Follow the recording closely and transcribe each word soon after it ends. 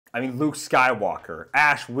I mean, Luke Skywalker,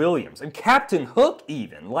 Ash Williams, and Captain Hook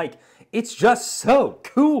even. Like, it's just so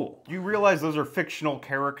cool. You realize those are fictional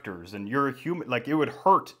characters, and you're a human. Like, it would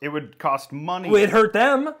hurt. It would cost money. It hurt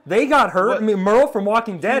them. They got hurt. I mean, Merle from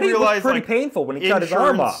Walking Dead, it was pretty painful when he cut his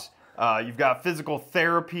arm off. You've got physical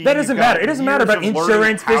therapy. That doesn't matter. It doesn't matter about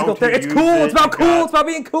insurance, physical therapy. It's cool. It's about cool. It's about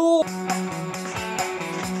being cool.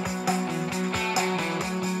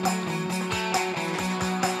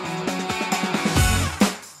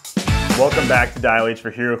 Welcome back to Dial H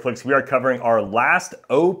for Heroclix. We are covering our last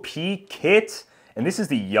OP kit, and this is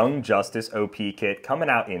the Young Justice OP kit coming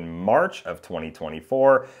out in March of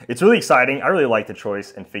 2024. It's really exciting. I really like the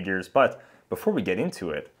choice and figures, but before we get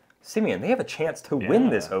into it, Simeon, they have a chance to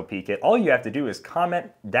win this OP kit. All you have to do is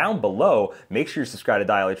comment down below, make sure you subscribe to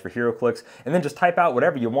Dial H for Heroclix, and then just type out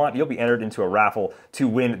whatever you want. You'll be entered into a raffle to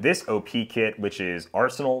win this OP kit, which is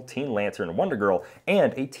Arsenal, Teen Lantern, Wonder Girl,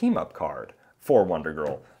 and a team-up card for Wonder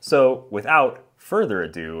Girl. So without further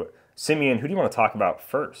ado, Simeon, who do you want to talk about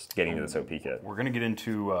first getting into this OP kit? We're going to get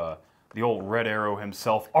into the old Red Arrow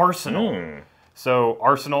himself, Arsenal. So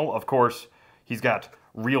Arsenal, of course, he's got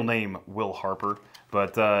real name Will Harper,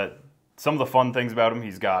 but some of the fun things about him,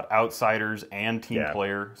 he's got Outsiders and Team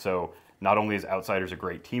Player. So not only is Outsiders a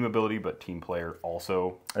great team ability, but Team Player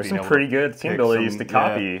also. There's some pretty good team abilities to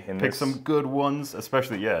copy. Pick some good ones,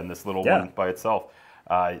 especially in this little one by itself.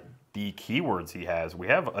 The keywords he has, we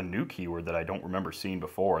have a new keyword that I don't remember seeing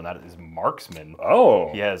before, and that is Marksman. Oh,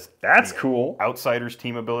 he has that's cool. Outsiders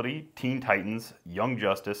team ability, Teen Titans, Young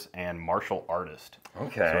Justice, and Martial Artist.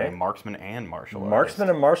 Okay. So a Marksman and Martial Artist. Marksman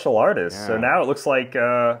and Martial Artist. Yeah. So now it looks like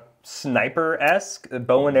sniper-esque,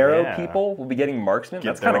 bow and arrow people will be getting Marksman.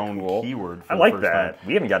 That's kind of cool. Keyword I like that.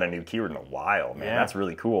 We haven't got a new keyword in a while, man. That's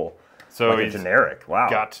really cool. So like a generic. Wow.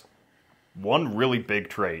 Got one really big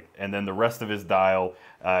trait, and then the rest of his dial,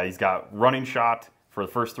 he's got running shot for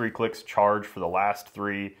the first 3 clicks, charge for the last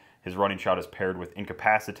 3. His running shot is paired with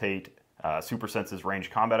incapacitate, super senses,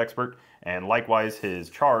 range combat expert, and likewise his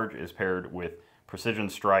charge is paired with precision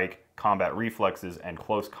strike, combat reflexes, and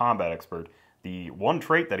close combat expert. The one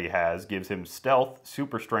trait that he has gives him stealth,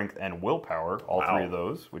 super strength, and willpower, all 3 of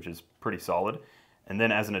those, which is pretty solid. And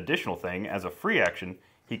then as an additional thing, as a free action,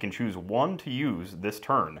 he can choose one to use this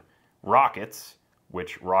turn. Rockets,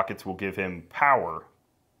 which rockets will give him power,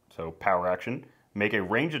 so power action. Make a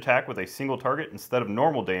range attack with a single target instead of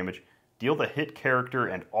normal damage. Deal the hit character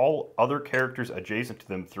and all other characters adjacent to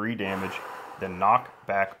them 3 damage, then knock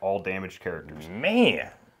back all damaged characters. Man!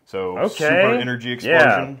 So super energy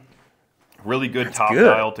explosion. Really good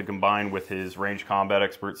dial to combine with his range combat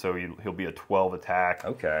expert, so he'll be a 12 attack.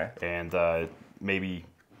 And maybe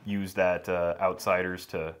use that Outsiders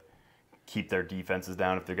to keep their defenses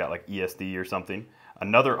down if they've got like ESD or something.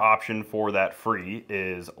 Another option for that free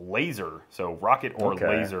is laser. So rocket or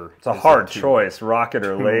laser. It's a hard choice, rocket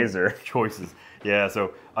or laser. Choices. Yeah,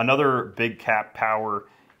 so another big cap power.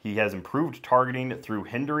 He has improved targeting through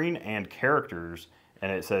hindering and characters. And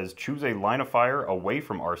it says, choose a line of fire away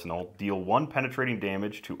from Arsenal. Deal 1 penetrating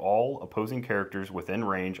damage to all opposing characters within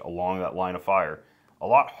range along that line of fire. A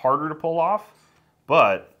lot harder to pull off,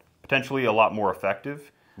 but potentially a lot more effective.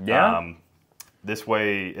 This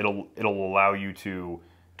way, it'll allow you to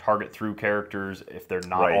target through characters. If they're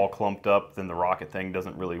not all clumped up, then the rocket thing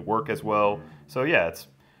doesn't really work as well. So yeah, it's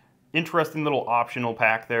interesting little optional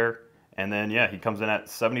pack there. And then he comes in at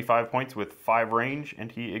 75 points with 5 range,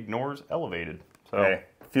 and he ignores elevated. So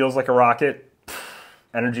feels like a rocket,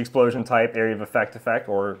 energy explosion type, area of effect,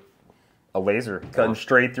 or a laser cutting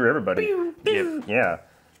straight through everybody. Yeah,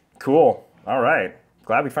 cool. All right.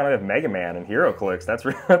 Glad we finally have Mega Man and Heroclix.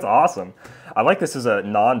 That's awesome. I like this as a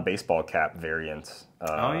non-baseball cap variant.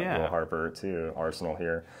 Will Harper too, Arsenal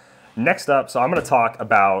here. Next up, so I'm going to talk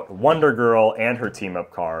about Wonder Girl and her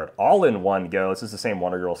team-up card all in one go. This is the same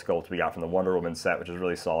Wonder Girl sculpt we got from the Wonder Woman set, which is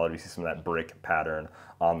really solid. We see some of that brick pattern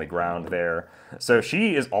on the ground there. So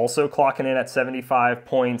she is also clocking in at 75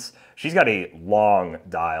 points. She's got a long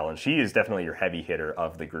dial, and she is definitely your heavy hitter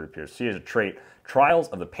of the group here. She has a trait, Trials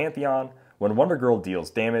of the Pantheon. When Wonder Girl deals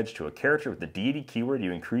damage to a character with the deity keyword,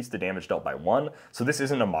 you increase the damage dealt by 1. So this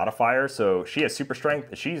isn't a modifier, so she has super strength.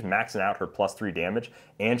 If she's maxing out her +3 damage,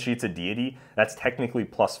 and she's a deity, that's technically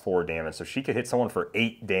 +4 damage. So she could hit someone for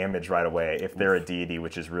 8 damage right away if they're a deity,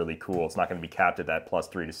 which is really cool. It's not going to be capped at that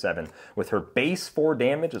 +3 to 7. With her base 4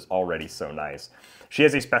 damage is already so nice. She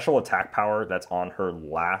has a special attack power that's on her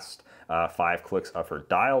last 5 clicks of her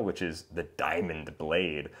dial, which is the Diamond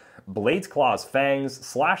Blade. Blade's claws, fangs,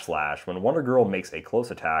 slash. When Wonder Girl makes a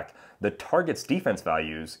close attack, the target's defense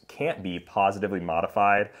values can't be positively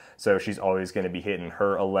modified, so she's always going to be hitting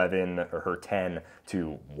her 11 or her 10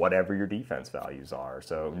 to whatever your defense values are.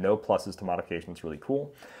 So no pluses to modifications, really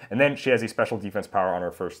cool. And then she has a special defense power on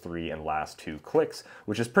her first 3 and last 2 clicks,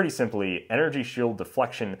 which is pretty simply energy shield,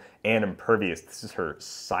 deflection, and impervious. This is her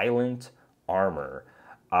silent armor.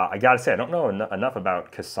 I gotta say, I don't know enough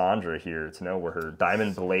about Cassandra here to know where her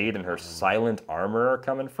Diamond Blade and her silent armor are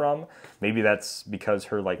coming from. Maybe that's because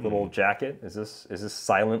her like little jacket is this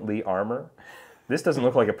silently armor? This doesn't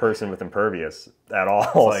look like a person with impervious at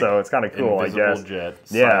all, like so it's kind of cool, I guess. Jet,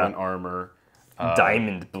 silent armor,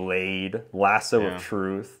 Diamond Blade, lasso of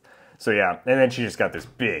truth. So yeah, and then she just got this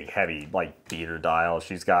big, heavy like beater dial.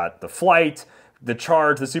 She's got the flight, the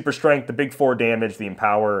charge, the super strength, the big 4 damage, the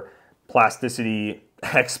empower, plasticity,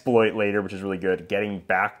 exploit later, which is really good, getting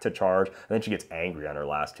back to charge, and then she gets angry on her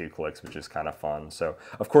last 2 clicks, which is kind of fun. So,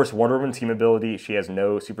 of course, Wonder Woman team ability, she has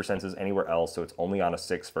no super senses anywhere else, so it's only on a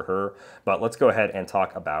 6 for her. But let's go ahead and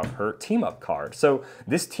talk about her team-up card. So,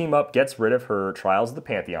 this team-up gets rid of her Trials of the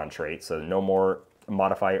Pantheon trait, so no more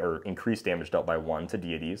modify or increase damage dealt by 1 to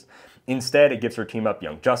deities. Instead, it gives her team up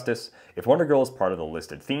Young Justice. If Wonder Girl is part of the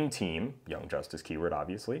listed theme team, Young Justice keyword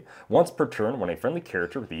obviously, once per turn when a friendly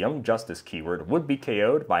character with the Young Justice keyword would be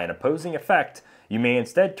KO'd by an opposing effect, you may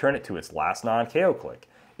instead turn it to its last non-KO click.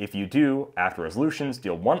 If you do, after resolutions,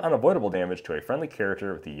 deal 1 unavoidable damage to a friendly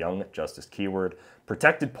character with the Young Justice keyword.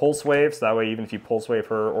 Protected pulse wave, so that way even if you pulse wave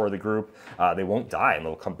her or the group, they won't die and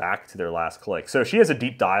they'll come back to their last click. So she has a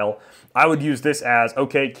deep dial. I would use this as,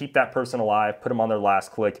 okay, keep that person alive, put them on their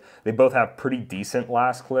last click. They both have pretty decent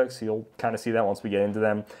last clicks. You'll kind of see that once we get into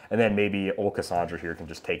them. And then maybe old Cassandra here can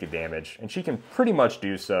just take a damage. And she can pretty much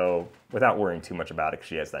do so without worrying too much about it because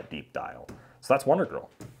she has that deep dial. So that's Wonder Girl.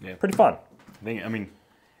 Yeah. Pretty fun. I mean,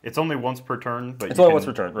 it's only once per turn, but it's only once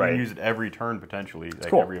per turn, right? You can use it every turn potentially, like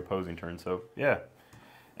cool. Every opposing turn. So yeah,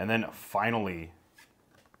 and then finally,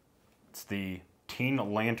 it's the Teen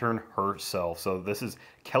Lantern herself. So this is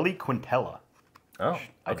Kelly Quintella. Oh,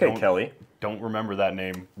 okay, Kelly. Don't remember that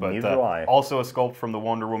name, but neither do I. Also a sculpt from the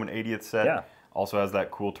Wonder Woman 80th set. Yeah. Also has that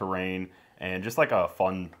cool terrain and just like a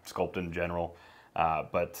fun sculpt in general.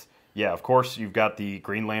 But yeah, of course, you've got the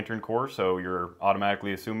Green Lantern core, so you're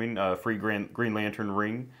automatically assuming a free Green Lantern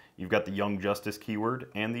ring. You've got the Young Justice keyword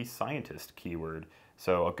and the Scientist keyword.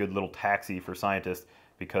 So a good little taxi for Scientist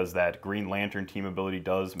because that Green Lantern team ability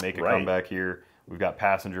does make a comeback here. We've got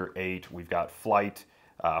Passenger 8, we've got Flight,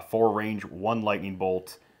 4 range, 1 lightning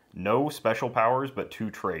bolt, no special powers, but 2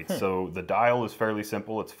 traits. So the dial is fairly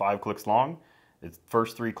simple. It's 5 clicks long. Its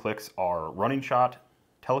first 3 clicks are Running Shot,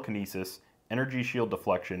 Telekinesis, Energy Shield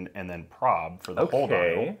Deflection, and then Prob for the whole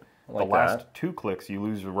dial. Like the last 2 clicks, you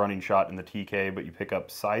lose a Running Shot in the TK, but you pick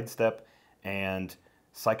up Sidestep and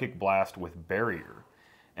Psychic Blast with Barrier.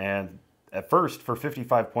 And at first, for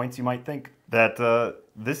 55 points, you might think that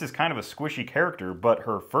this is kind of a squishy character, but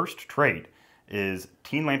her first trait is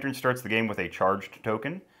Teen Lantern starts the game with a charged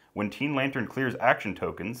token. When Teen Lantern clears action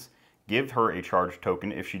tokens, give her a charged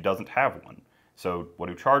token if she doesn't have one. So what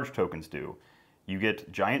do charged tokens do? You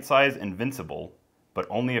get Giant Size Invincible, but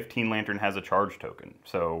only if Teen Lantern has a charge token.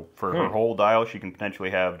 So for her whole dial, she can potentially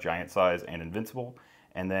have Giant Size and Invincible.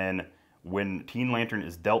 And then when Teen Lantern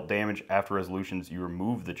is dealt damage after resolutions, you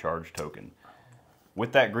remove the charge token.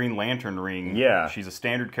 With that Green Lantern ring, she's a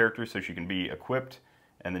standard character, so she can be equipped,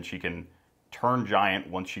 and then she can turn giant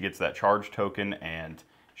once she gets that charge token, and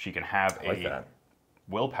she can have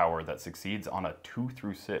willpower that succeeds on a 2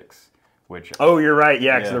 through 6. Which, oh, you're right.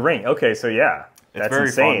 Yeah, because the ring. Okay, so yeah. That's very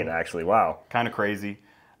insane, fun. Actually. Wow. Kind of crazy.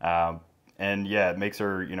 And yeah, it makes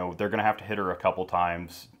her, you know, they're going to have to hit her a couple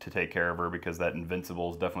times to take care of her because that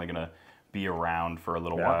Invincible is definitely going to be around for a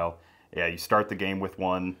little while. Yeah, you start the game with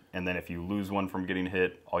 1, and then if you lose 1 from getting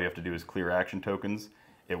hit, all you have to do is clear action tokens.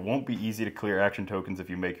 It won't be easy to clear action tokens if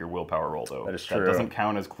you make your willpower roll, though. That is true. That doesn't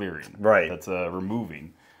count as clearing. Right. That's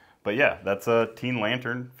removing. But yeah, that's a Teen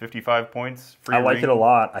Lantern, 55 points. Free I like ring, it a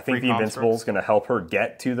lot. I think the constructs. Invincible is going to help her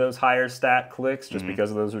get to those higher stat clicks just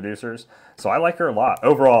because of those reducers. So I like her a lot.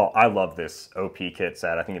 Overall, I love this OP kit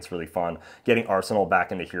set. I think it's really fun. Getting Arsenal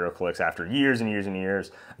back into Heroclix after years and years and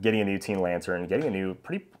years. Getting a new Teen Lantern. Getting a new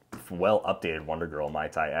pretty well-updated Wonder Girl,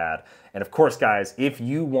 might I add. And of course, guys, if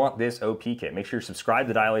you want this OP kit, make sure you subscribe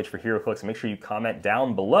to Dial H for Heroclix and make sure you comment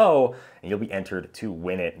down below and you'll be entered to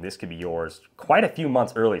win it. This could be yours quite a few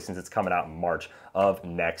months early since it's coming out in March of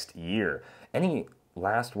next year. Any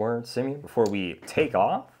last words, Simi, before we take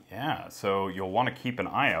off? Yeah, so you'll want to keep an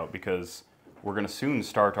eye out because we're going to soon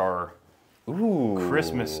start our Ooh.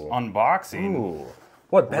 Christmas unboxing. Ooh.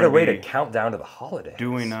 What better way to count down to the holidays?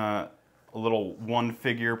 Doing a little one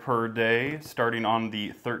figure per day, starting on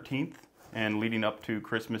the 13th and leading up to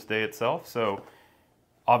Christmas Day itself. So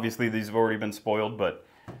obviously these have already been spoiled, but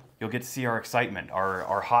you'll get to see our excitement,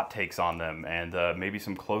 our hot takes on them, and maybe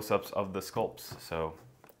some close-ups of the sculpts. So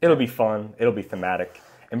it'll be fun. It'll be thematic.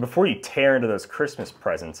 And before you tear into those Christmas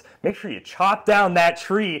presents, make sure you chop down that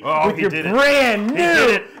tree with your brand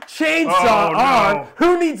new chainsaw arm.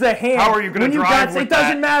 Who needs a hand? How are you going to drive with It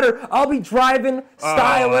doesn't matter. I'll be driving,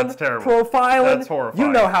 styling, profiling. That's horrifying.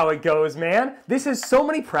 You know how it goes, man. This has so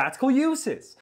many practical uses.